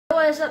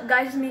what is up,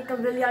 guys? It's me,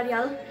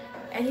 Villarreal,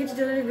 and here to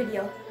do another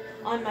video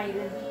on my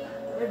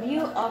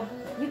review of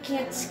You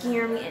Can't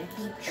Scare Me in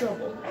Deep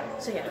Trouble.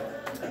 So yeah,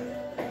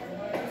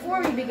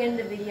 before we begin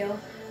the video,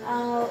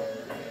 I'll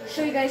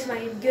show you guys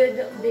my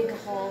good big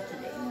haul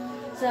today.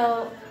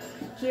 So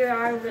here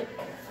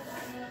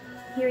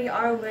we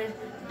are with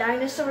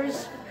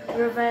dinosaurs,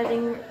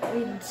 riveting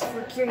reads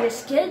for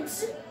curious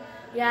kids.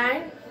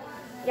 Yeah.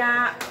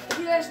 If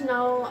you guys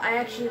know, I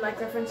actually like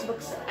reference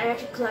books. I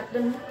actually collect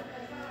them.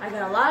 I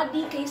got a lot of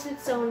DK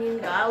Smithsonian,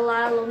 got a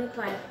lot of Lonely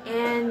Planet,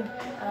 and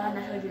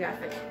National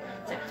Geographic.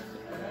 So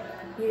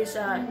here's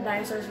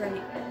dinosaurs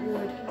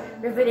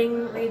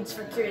riveting reads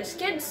for curious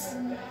kids.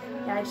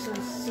 Yeah, I just want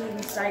to see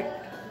inside.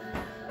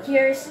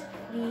 Here's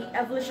the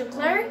Evolution of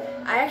Claire.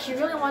 I actually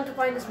really wanted to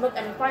find this book,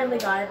 and I finally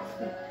got it.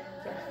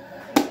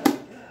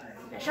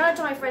 Yeah, shout out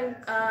to my friend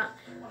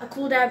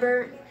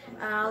Cooldaber.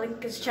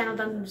 Link his channel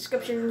down in the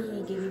description.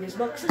 He gave me these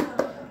books.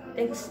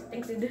 Thanks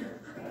dude.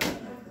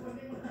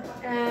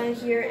 And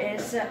here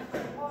is a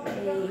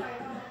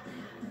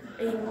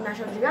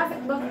National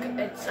Geographic book.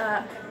 It's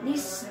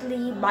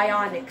Beastly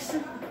Bionics.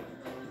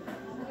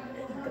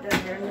 Put it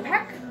there in the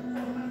pack.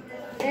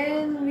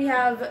 And we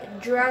have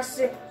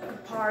Jurassic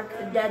Park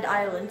Dead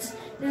Islands.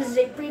 This is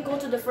a prequel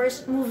to the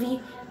first movie.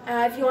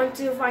 If you want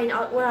to find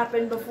out what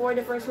happened before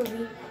the first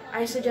movie,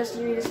 I suggest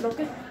you read this book.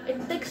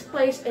 It takes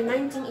place in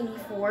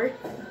 1984.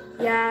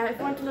 Yeah, if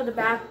you want to know the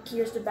back,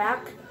 here's the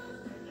back.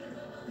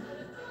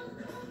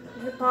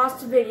 You can pause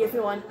the video if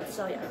you want.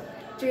 So yeah,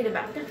 to read the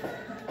back.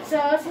 So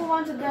let's move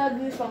on to the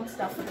Goosebumps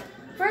stuff.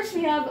 First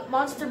we have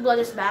Monster Blood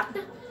is Back,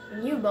 a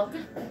new book.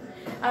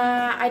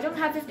 I don't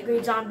have 50th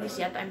Grade Zombies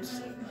yet. I'm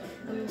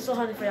still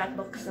hunting for that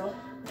book. So,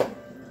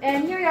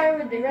 and here we are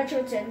with the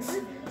retro tins.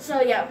 So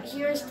yeah,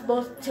 here's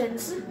both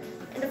tins.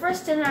 And the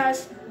first tin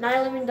has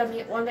Nylam and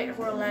Dummy, One Night at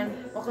Horrorland,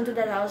 Welcome to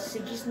Dead House,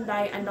 Sigis and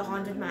Die, and The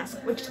Haunted Mask,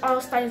 which is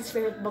Einstein's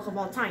favorite book of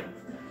all time.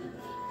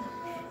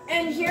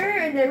 And here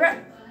in the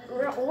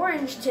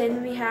orange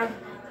tin, we have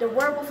The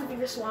Werewolf of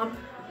Beaver Swamp,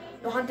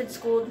 The Haunted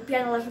School, The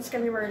Piano Lessons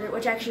Can Be Murdered,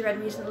 which I actually read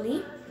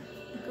recently,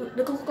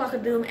 The Cuckoo Clock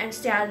of Doom, and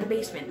Stay Out of the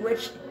Basement,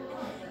 which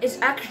is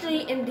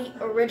actually in the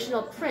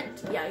original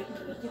print. Yeah, you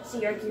can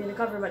see right here in the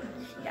cover, but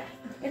yeah,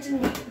 it's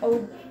in the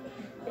OG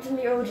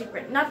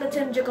print, not the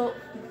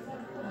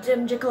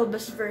Tim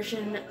Jacobus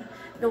version,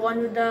 the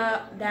one with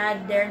the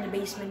dad there in the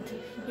basement.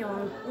 The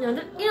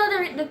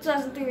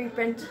 2003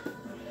 reprint.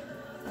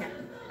 Yeah,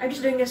 I'm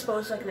just doing this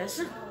pose like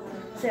this.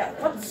 So yeah,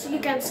 what's You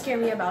Can't Scare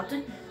Me about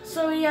it?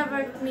 So we have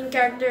our main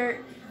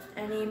character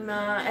named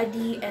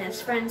Eddie and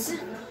his friends.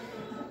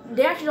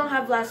 They actually don't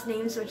have last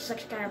names, which is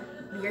actually kind of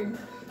weird.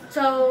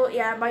 So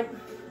yeah,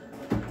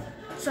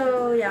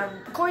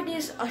 Courtney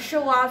is a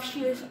show-off.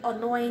 She is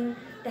annoying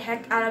the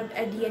heck out of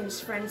Eddie and his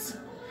friends.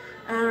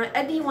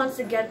 Eddie wants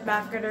to get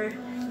back at her,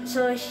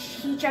 so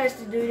he tries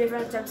to do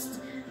different attempts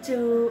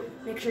to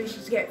make sure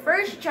she's get.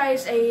 First, she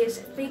tries a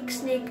fake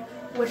snake,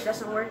 which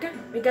doesn't work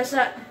because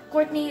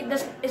Courtney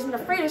isn't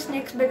afraid of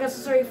snakes because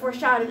it's already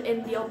foreshadowed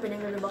in the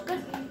opening of the book.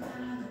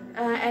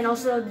 And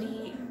also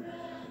they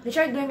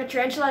tried doing a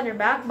tarantula on her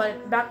back, but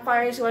it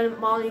backfires when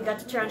Molly got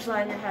the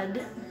tarantula in her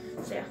head.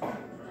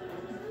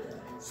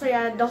 So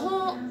yeah,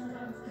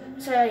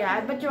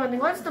 I bet you're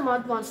wondering, what's the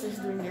Mud Monsters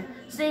doing here?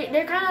 So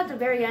they're kind of at the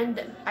very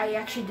end. I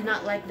actually did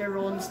not like their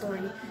role in the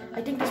story.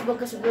 I think this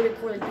book is really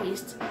poorly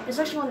paced. It's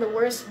actually one of the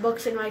worst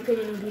books in my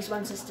opinion in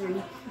Goosebumps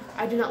history.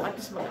 I do not like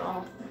this book at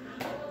all.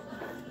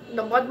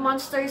 The Mud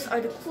Monsters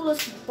are the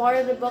coolest part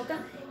of the book,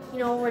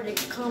 where they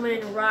come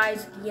in and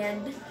rise at the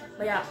end.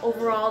 But yeah,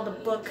 overall the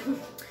book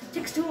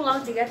takes too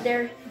long to get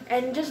there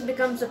and just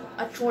becomes a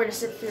chore to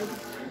sit through.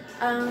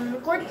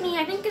 Courtney,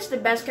 I think, is the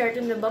best character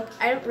in the book.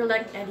 I don't really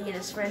like Eddie and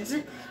his friends.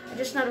 They're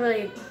just not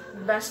really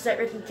the best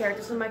written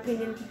characters in my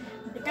opinion.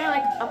 They're kind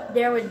of like up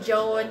there with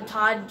Joe and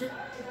Todd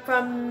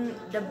from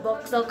the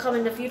books that'll come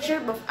in the future,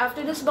 but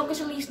after this book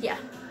is released, yeah.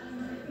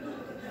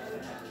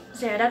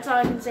 So yeah, that's all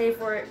I can say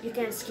for You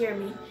Can't Scare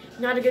Me.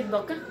 Not a good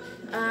book.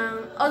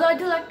 Although I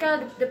do like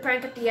the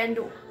prank at the end,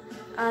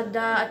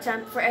 the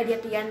attempt for Eddie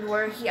at the end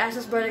where he asks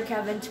his brother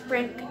Kevin to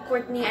prank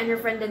Courtney and her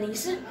friend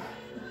Denise.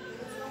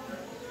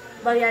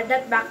 But yeah,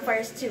 that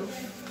backfires too.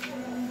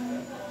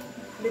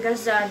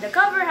 Because the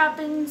cover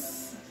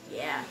happens,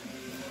 yeah.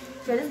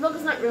 So this book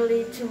is not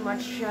really too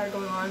much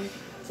going on.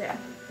 So yeah,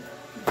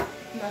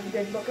 not a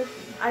good book.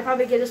 I'd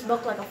probably give this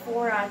book like a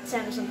 4 out of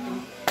 10 or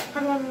something.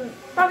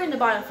 Probably in the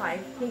bottom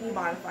 5, maybe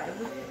bottom 5.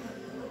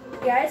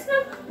 Yeah, it's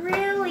not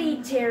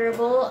really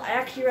terrible. I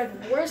actually read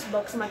worse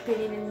books in my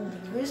opinion in the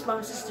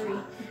Goosebumps history.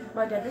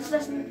 But yeah, this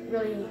doesn't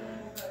really,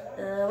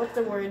 what's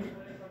the word?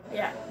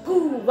 Yeah,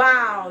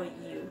 wow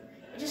you.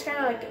 It's just kind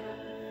of like,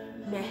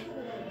 meh.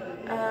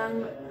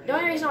 The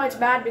only reason why it's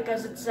bad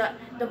because it's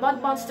the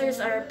Mud Monsters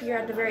appear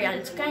at the very end.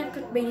 It's kind of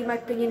clickbait in my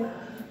opinion.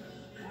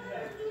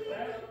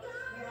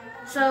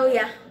 So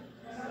yeah,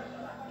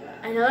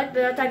 and I like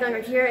the tagline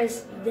right here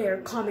is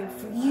 "They're coming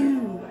for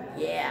you."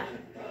 Yeah,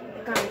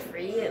 they're coming for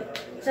you.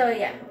 So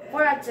yeah,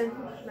 4 out of 10,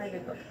 not a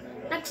good book.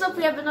 Next up,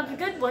 we have another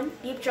good one,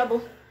 Deep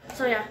Trouble.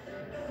 So yeah,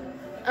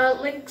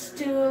 Links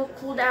to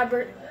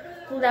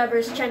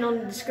Cooldaber's channel in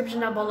the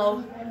description down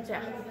below. So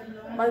yeah,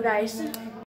 bye guys.